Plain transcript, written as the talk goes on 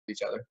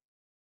each other.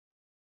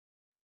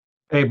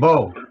 Hey,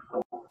 Bo,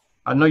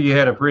 I know you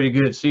had a pretty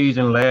good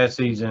season last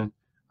season,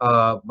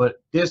 but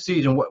this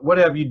season, what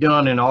have you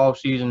done in the off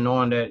season,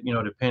 knowing that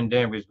the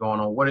pandemic is going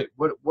on?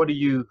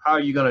 How are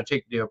you going to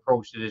take the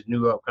approach to this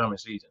new upcoming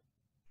season?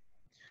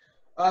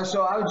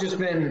 So I've just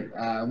been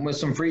with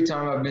some free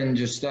time. I've been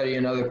just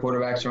studying other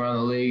quarterbacks around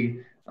the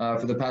league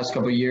for the past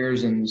couple of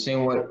years and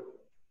seeing what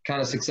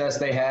kind of success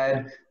they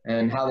had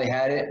and how they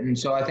had it. And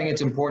so I think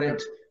it's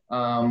important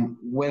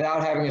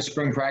without having a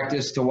spring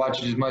practice to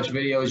watch as much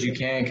video as you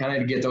can, kind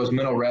of to get those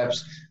mental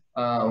reps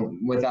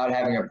without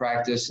having a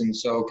practice. And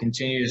so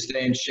continue to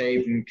stay in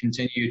shape and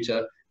continue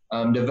to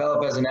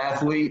develop as an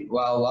athlete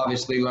while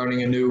obviously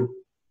learning a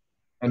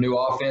new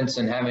offense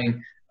and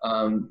having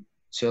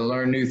to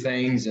learn new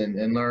things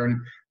and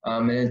learn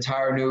an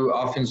entire new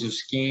offensive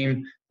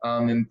scheme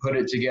and put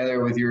it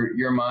together with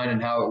your mind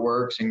and how it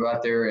works and go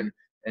out there and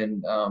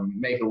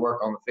make it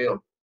work on the field.